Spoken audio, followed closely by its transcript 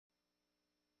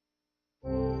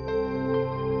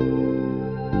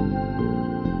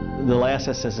last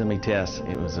SSME test,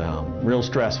 it was real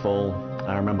stressful.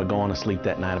 I remember going to sleep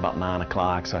that night about 9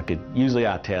 o'clock, so usually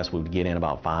our test, we would get in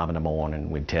about 5 in the morning.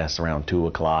 We'd test around 2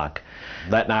 o'clock.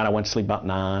 That night I went to sleep about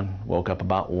 9, woke up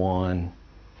about 1,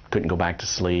 couldn't go back to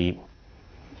sleep.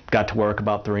 Got to work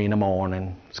about 3 in the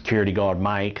morning. Security guard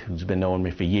Mike, who's been knowing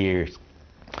me for years,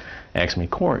 asked me,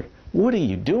 "Corey, what are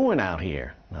you doing out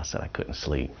here?" And I said, "I couldn't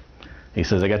sleep." He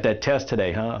says, "I got that test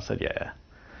today, huh?" I said, "Yeah."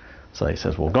 So he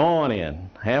says, "Well, go on in.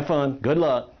 Have fun. Good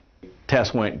luck."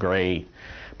 Test went great.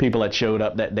 People that showed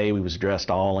up that day, we was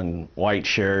dressed all in white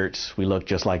shirts. We looked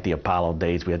just like the Apollo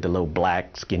days. We had the little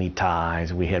black skinny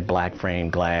ties. We had black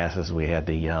framed glasses. We had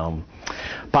the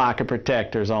pocket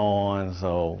protectors on.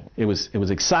 So it was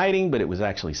exciting, but it was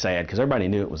actually sad because everybody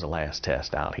knew it was the last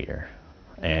test out here.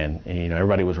 And you know,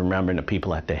 everybody was remembering the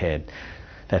people that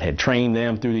had trained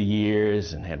them through the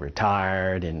years and had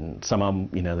retired, and some of them,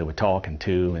 you know, they were talking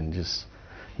to, and just,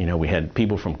 you know, we had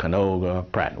people from Canoga,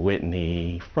 Pratt &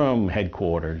 Whitney, from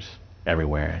headquarters,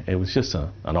 everywhere. It was just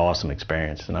an awesome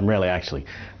experience, and I'm really actually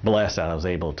blessed that I was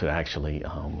able to actually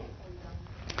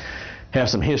have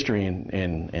some history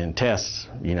and test,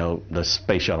 you know, the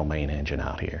Space Shuttle Main Engine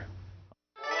out here.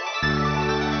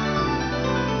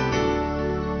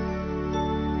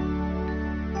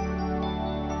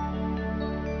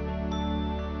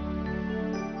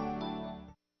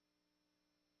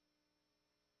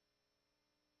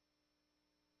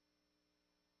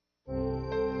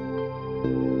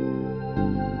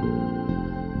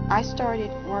 I started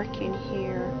working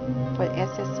here for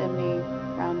SSME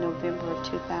around November of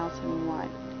 2001.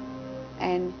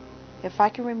 And if I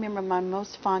can remember, my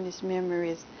most fondest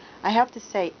memory is, I have to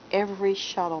say, every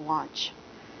shuttle launch.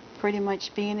 Pretty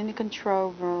much being in the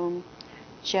control room,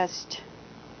 just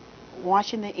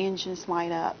watching the engines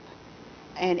light up.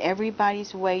 And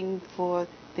everybody's waiting for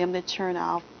them to turn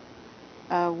off.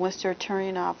 Once they're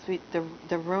turning off,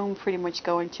 the room pretty much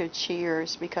go into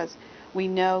cheers, because we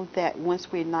know that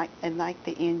once we ignite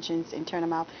the engines and turn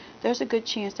them off, there's a good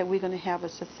chance that we're going to have a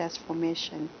successful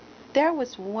mission. There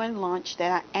was one launch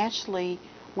that I actually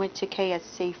went to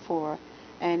KSC for,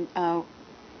 and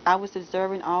I was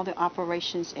observing all the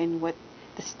operations in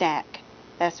the stack.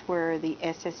 That's where the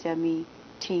SSME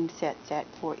team sets at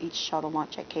for each shuttle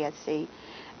launch at KSC.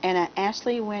 And I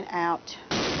actually went out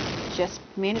just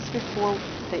minutes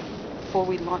before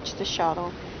we launched the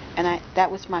shuttle. And that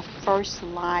was my first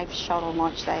live shuttle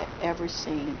launch that I had ever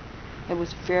seen. It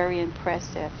was very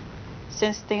impressive.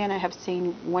 Since then, I have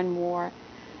seen one more,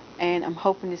 and I'm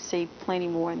hoping to see plenty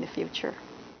more in the future.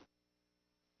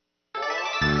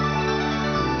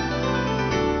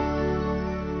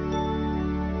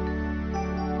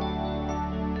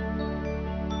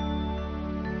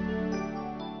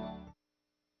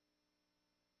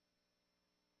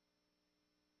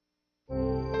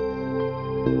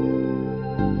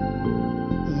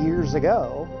 Years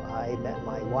ago, I met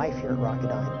my wife here at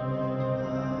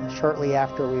Rocketdyne. Shortly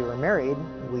after we were married,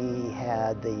 we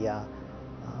had the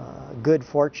good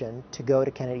fortune to go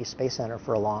to Kennedy Space Center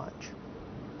for a launch.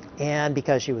 And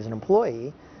because she was an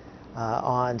employee,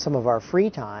 on some of our free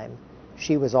time,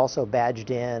 she was also badged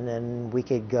in, and we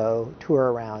could go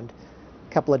tour around.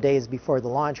 A couple of days before the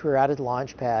launch, we were out at the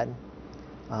launch pad.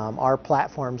 Our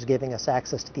platforms giving us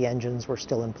access to the engines were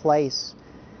still in place.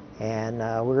 And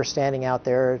we were standing out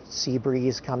there, sea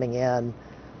breeze coming in,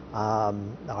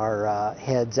 our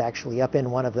heads actually up in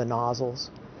one of the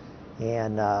nozzles.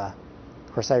 And of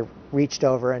course I reached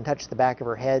over and touched the back of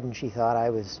her head, and she thought I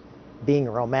was being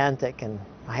romantic, and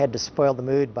I had to spoil the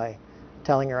mood by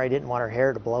telling her I didn't want her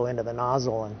hair to blow into the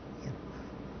nozzle and, you know,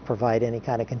 provide any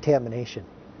kind of contamination.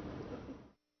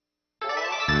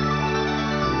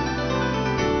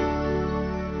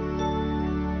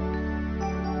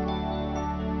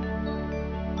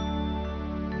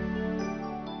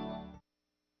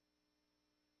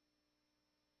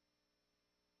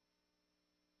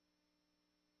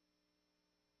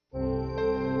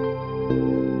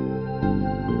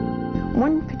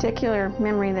 One particular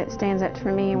memory that stands out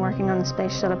for me working on the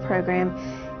Space Shuttle program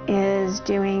is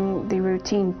doing the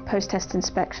routine post-test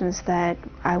inspections that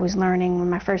I was learning in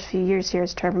my first few years here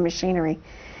as turbo machinery.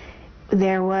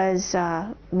 There was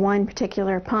one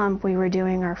particular pump we were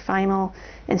doing our final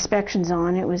inspections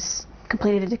on. It was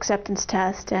completed an acceptance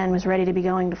test and was ready to be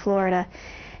going to Florida.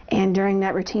 And during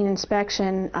that routine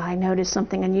inspection, I noticed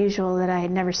something unusual that I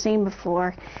had never seen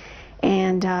before.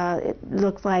 And it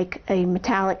looked like a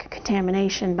metallic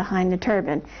contamination behind the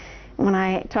turbine. When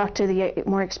I talked to the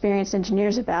more experienced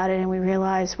engineers about it and we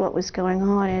realized what was going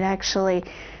on, it actually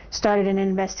started an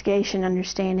investigation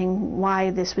understanding why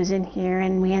this was in here,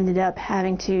 and we ended up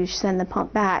having to send the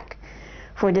pump back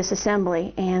for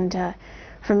disassembly. And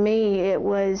for me, it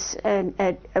was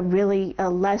really a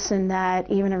lesson that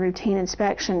even a routine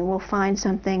inspection will find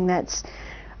something that's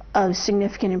of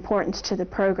significant importance to the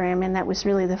program, and that was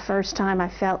really the first time I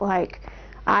felt like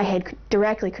I had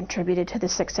directly contributed to the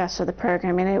success of the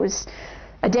program, and it was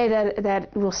a day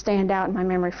that will stand out in my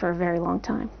memory for a very long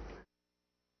time.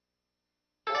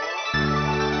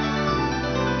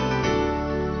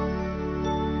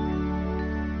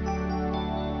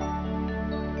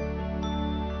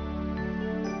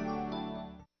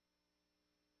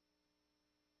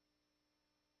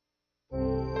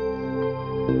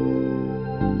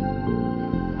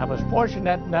 I was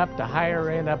fortunate enough to hire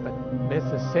in up at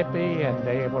Mississippi, and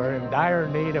they were in dire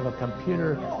need of a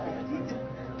computer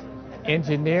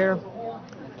engineer.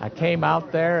 I came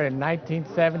out there in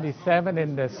 1977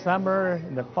 in the summer,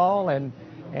 in the fall, and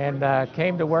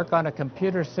came to work on a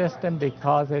computer system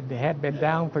because it had been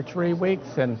down for 3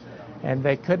 weeks, and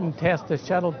they couldn't test the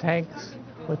shuttle tanks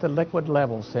with the liquid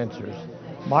level sensors.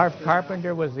 Marv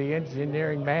Carpenter was the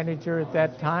engineering manager at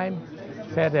that time,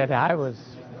 said that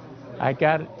I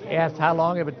got asked how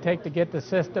long it would take to get the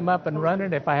system up and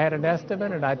running if I had an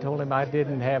estimate, and I told him I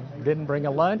didn't bring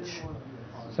a lunch.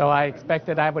 So I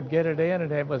expected I would get it in,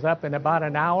 and it was up in about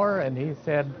an hour, and he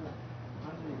said,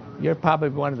 "You're probably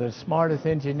one of the smartest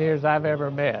engineers I've ever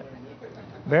met."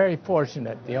 Very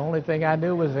fortunate. The only thing I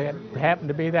knew was it happened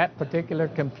to be that particular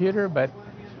computer, but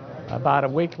about a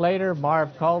week later,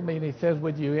 Marv called me and he says,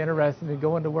 "Would you be interested in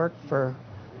going to work for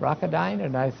Rocketdyne?"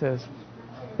 And I says,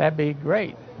 "That'd be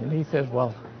great." And he says,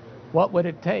 "Well, what would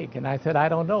it take?" And I said, "I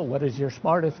don't know. What does your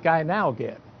smartest guy now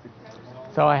get?"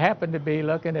 So I happened to be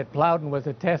looking at Plowden was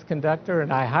a test conductor,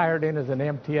 and I hired in as an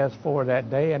MTS-4 that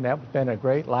day, and that's been a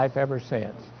great life ever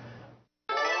since.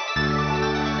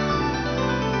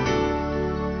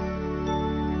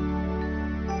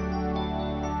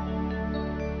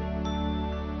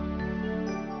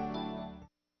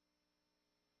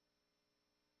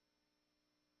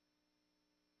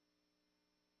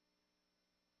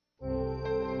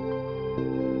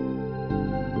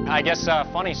 I guess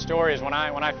funny story is when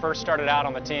I first started out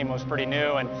on the team, it was pretty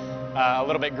new and a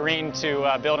little bit green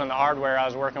to building the hardware. I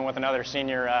was working with another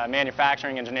senior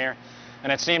manufacturing engineer,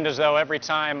 and it seemed as though every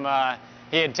time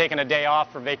he had taken a day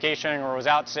off for vacation or was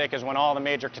out sick is when all the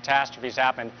major catastrophes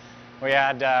happened. We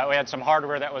had some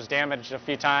hardware that was damaged a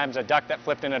few times, a duct that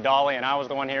flipped in a dolly, and I was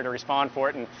the one here to respond for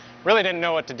it, and really didn't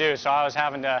know what to do, so I was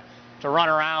having to run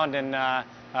around and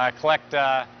collect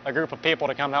a group of people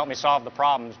to come help me solve the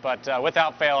problems. But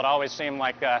without fail, it always seemed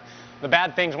like the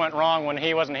bad things went wrong when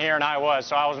he wasn't here and I was,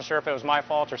 so I wasn't sure if it was my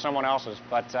fault or someone else's.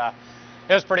 But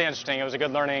it was pretty interesting. It was a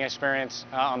good learning experience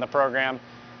on the program.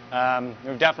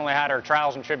 We've definitely had our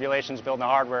trials and tribulations building the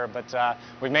hardware, but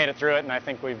we've made it through it, and I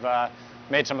think we've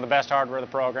made some of the best hardware the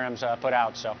program's put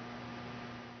out. So.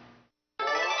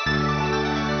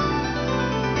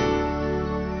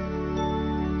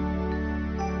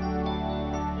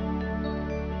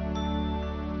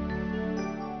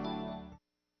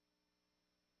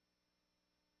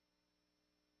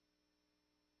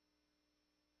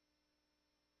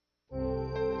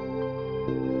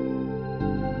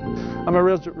 I'm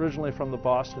originally from the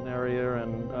Boston area,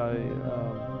 and I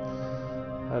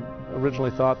had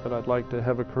originally thought that I'd like to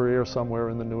have a career somewhere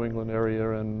in the New England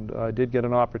area, and I did get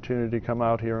an opportunity to come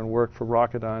out here and work for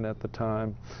Rocketdyne at the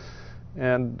time.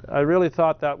 And I really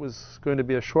thought that was going to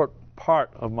be a short part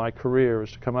of my career,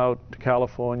 is to come out to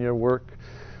California, work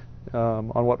on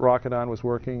what Rocketdyne was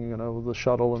working, you know, the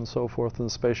shuttle and so forth, and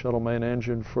the Space Shuttle Main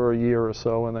Engine for a year or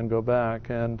so, and then go back.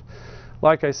 And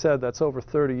like I said, that's over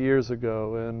 30 years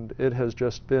ago, and it has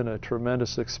just been a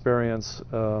tremendous experience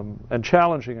and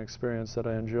challenging experience that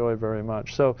I enjoy very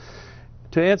much. So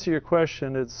to answer your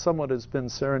question, it somewhat has been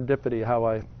serendipity how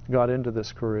I got into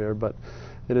this career, but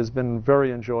it has been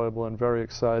very enjoyable and very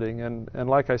exciting. And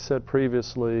like I said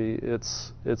previously,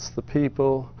 it's the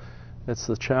people, it's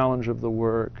the challenge of the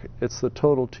work, it's the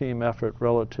total team effort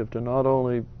relative to not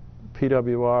only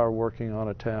PWR working on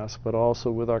a task, but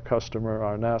also with our customer,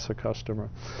 our NASA customer,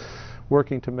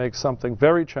 working to make something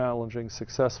very challenging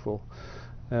successful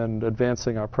and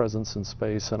advancing our presence in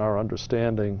space and our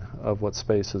understanding of what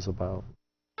space is about.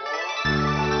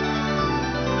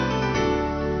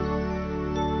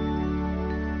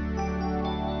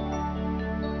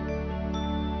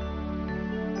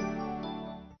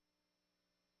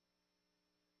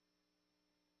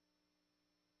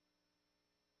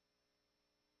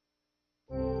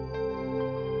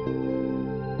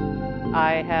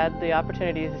 I had the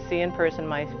opportunity to see in person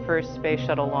my first space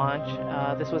shuttle launch.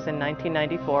 This was in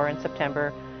 1994 in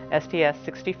September,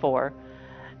 STS-64.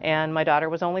 And my daughter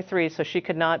was only 3, so she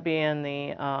could not be in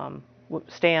the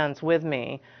stands with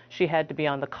me, she had to be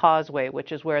on the causeway,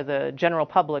 which is where the general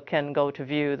public can go to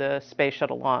view the Space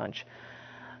Shuttle launch.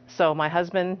 So my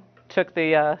husband took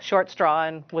the short straw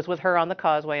and was with her on the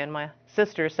causeway, and my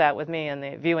sister sat with me in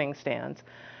the viewing stands.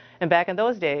 And back in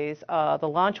those days, the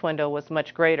launch window was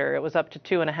much greater. It was up to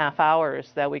 2.5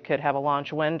 hours that we could have a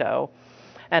launch window.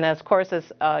 And of course,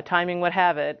 as timing would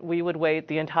have it, we would wait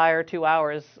the entire 2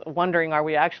 hours wondering, are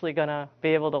we actually going to be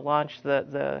able to launch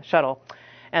the shuttle?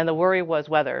 And the worry was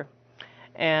weather.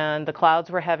 And the clouds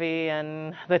were heavy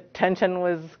and the tension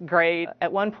was great.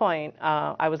 At one point,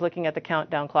 I was looking at the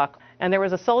countdown clock, and there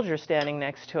was a soldier standing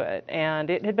next to it. And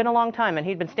it had been a long time, and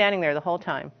he'd been standing there the whole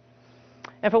time.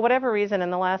 And for whatever reason, in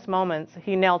the last moments,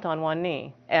 he knelt on one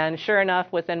knee. And sure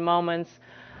enough, within moments,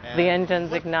 the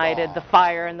engines ignited, the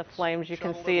fire and the flames, you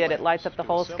can see it. It lights up the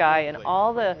whole sky, and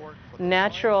all the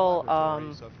natural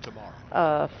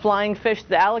flying fish,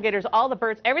 the alligators, all the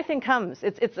birds, everything comes.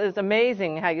 It's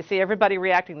amazing how you see everybody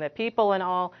reacting, the people and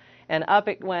all, and up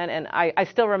it went, and I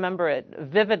still remember it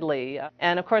vividly.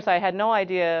 And of course, I had no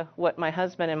idea what my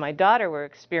husband and my daughter were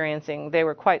experiencing. They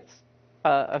were quite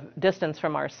a distance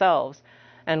from ourselves,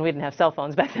 and we didn't have cell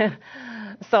phones back then.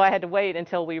 So I had to wait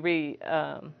until we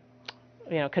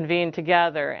convened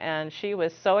together, and she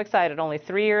was so excited, only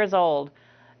 3 years old,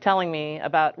 telling me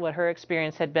about what her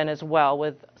experience had been as well,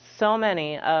 with so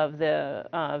many of the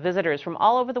visitors from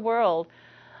all over the world,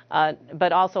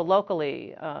 but also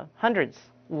locally, hundreds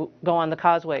go on the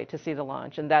causeway to see the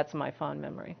launch, and that's my fond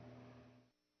memory.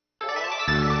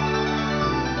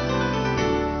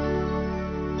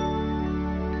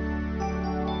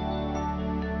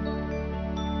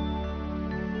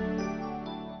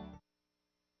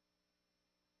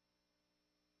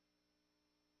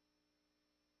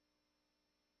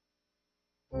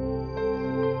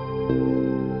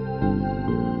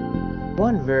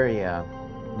 One very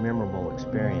memorable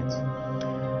experience.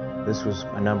 This was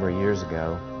a number of years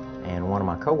ago, and one of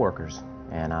my coworkers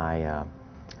and I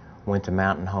went to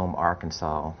Mountain Home,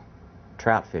 Arkansas,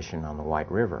 trout fishing on the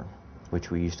White River,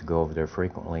 which we used to go over there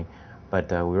frequently.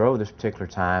 But we were over this particular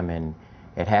time, and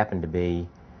it happened to be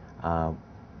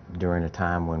during a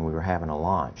time when we were having a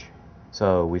launch.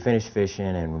 So we finished fishing,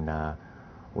 and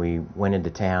we went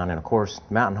into town, and of course,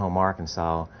 Mountain Home,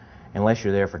 Arkansas, unless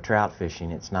you're there for trout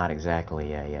fishing, it's not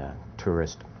exactly a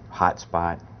tourist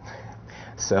hotspot.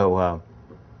 So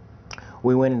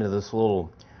we went into this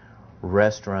little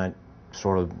restaurant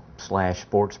sort of /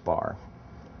 sports bar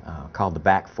called the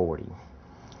Back 40.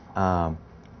 Of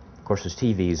course, there's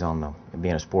TVs on the,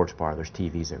 being a sports bar, there's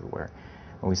TVs everywhere.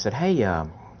 And we said, hey,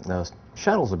 the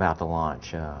shuttle's about to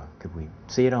launch. Could we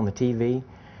see it on the TV?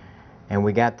 And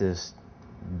we got this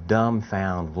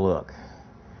dumbfound look.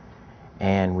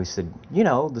 And we said, you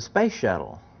know, the space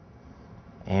shuttle.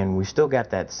 And we still got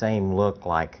that same look,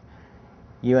 like,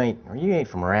 you ain't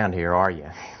from around here, are you?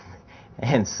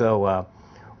 And so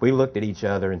we looked at each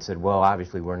other and said, well,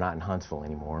 obviously we're not in Huntsville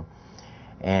anymore.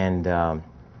 And I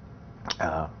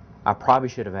probably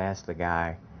should have asked the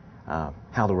guy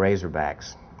how the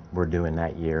Razorbacks were doing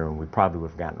that year, and we probably would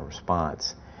have gotten a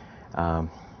response.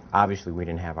 Obviously we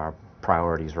didn't have our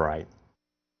priorities right.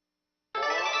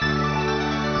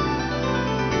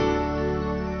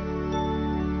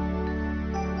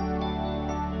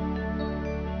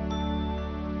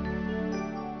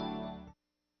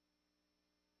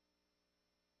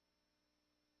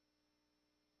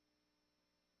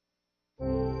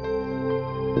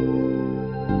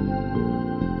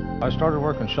 I started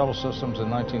working shuttle systems in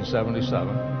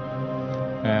 1977,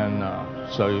 and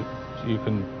so you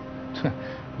can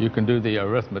you can do the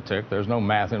arithmetic. There's no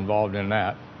math involved in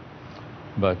that,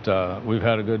 but we've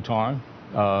had a good time.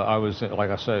 I was, like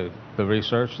I say, the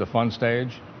research, the fun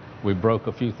stage. We broke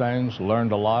a few things,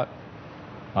 learned a lot,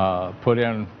 put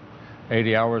in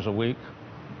 80 hours a week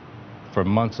for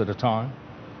months at a time,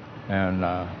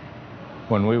 and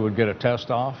when we would get a test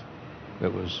off,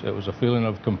 it was a feeling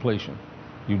of completion.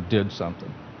 You did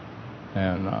something,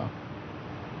 and I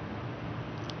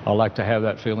like to have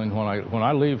that feeling when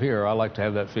I leave here. I like to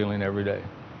have that feeling every day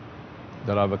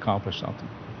that I've accomplished something.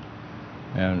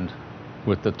 And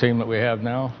with the team that we have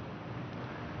now,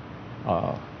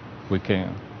 we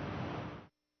can.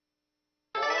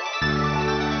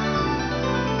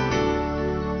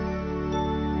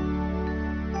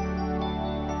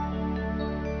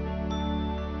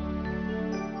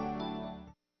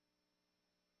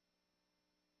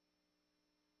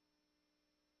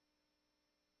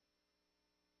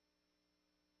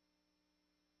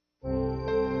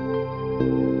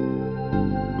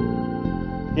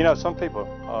 You know, some people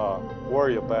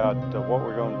worry about what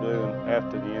we're going to do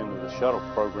after the end of the shuttle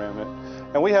program.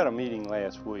 And we had a meeting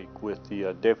last week with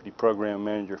the Deputy Program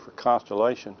Manager for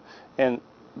Constellation, and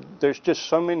there's just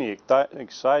so many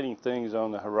exciting things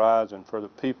on the horizon for the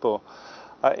people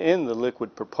in the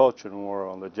liquid propulsion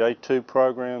world. The J2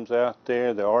 programs out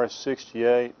there, the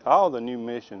RS-68, all the new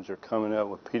missions are coming up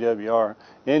with PWR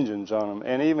engines on them,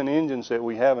 and even engines that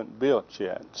we haven't built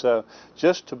yet. So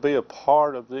just to be a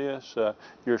part of this,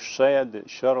 you're sad that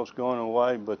shuttle's going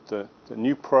away, but the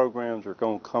new programs are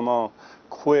going to come on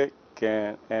quick,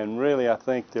 and really I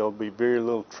think there'll be very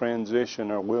little transition,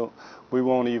 or we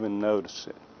won't even notice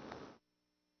it.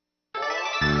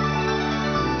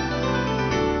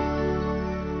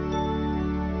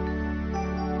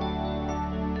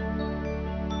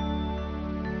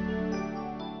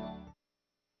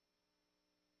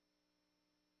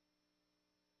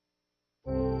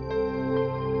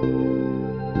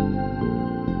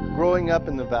 Growing up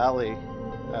in the valley,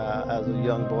 as a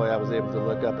young boy, I was able to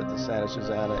look up at the Santa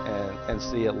Susana and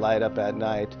see it light up at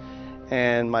night.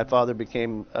 And my father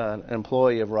became an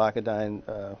employee of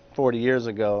Rocketdyne 40 years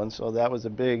ago, and so that was a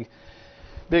big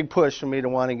push for me to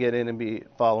want to get in and be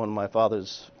following my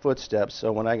father's footsteps.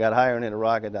 So when I got hired into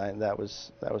Rocketdyne, that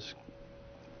was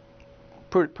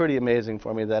pretty amazing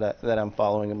for me that I'm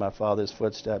following in my father's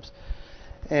footsteps.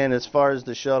 And as far as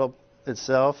the shuttle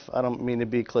itself, I don't mean to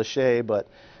be cliche, but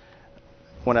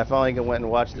when I finally went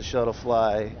and watched the shuttle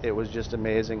fly, it was just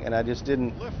amazing, and I just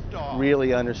didn't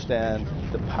really understand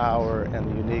the power and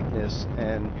the uniqueness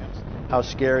and how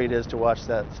scary it is to watch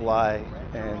that fly.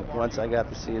 And once I got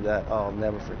to see that, I'll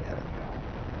never forget it.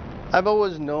 I've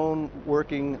always known,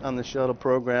 working on the shuttle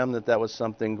program, that was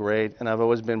something great, and I've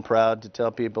always been proud to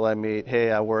tell people I meet,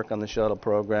 hey, I work on the shuttle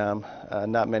program.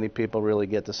 Not many people really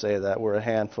get to say that. We're a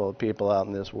handful of people out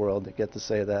in this world that get to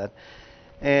say that.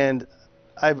 And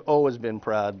I've always been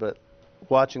proud, but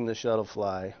watching the shuttle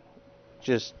fly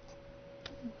just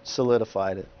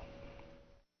solidified it.